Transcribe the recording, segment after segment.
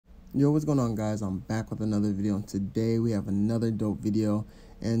Yo, what's going on, guys? I'm back with another video, and today we have another dope video.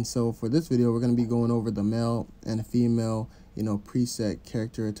 And so for this video, we're going to be going over the male and female, preset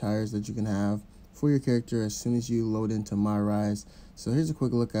character attires that you can have for your character as soon as you load into MyRise. So here's a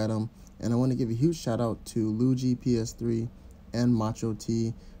quick look at them, and I want to give a huge shout out to Lugeyps3 and Macho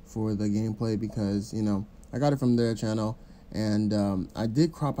T for the gameplay because, I got it from their channel, and I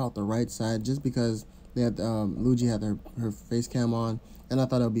did crop out the right side just because they had Luigi had her face cam on, and I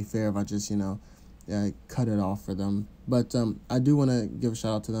thought it would be fair if I just cut it off for them. But I do want to give a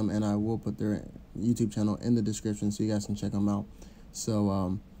shout out to them, and I will put their YouTube channel in the description so you guys can check them out.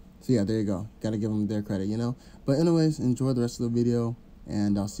 So yeah, there you go. Gotta give them their credit, But anyways, enjoy the rest of the video,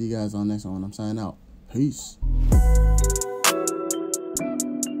 and I'll see you guys on the next one. I'm signing out. Peace.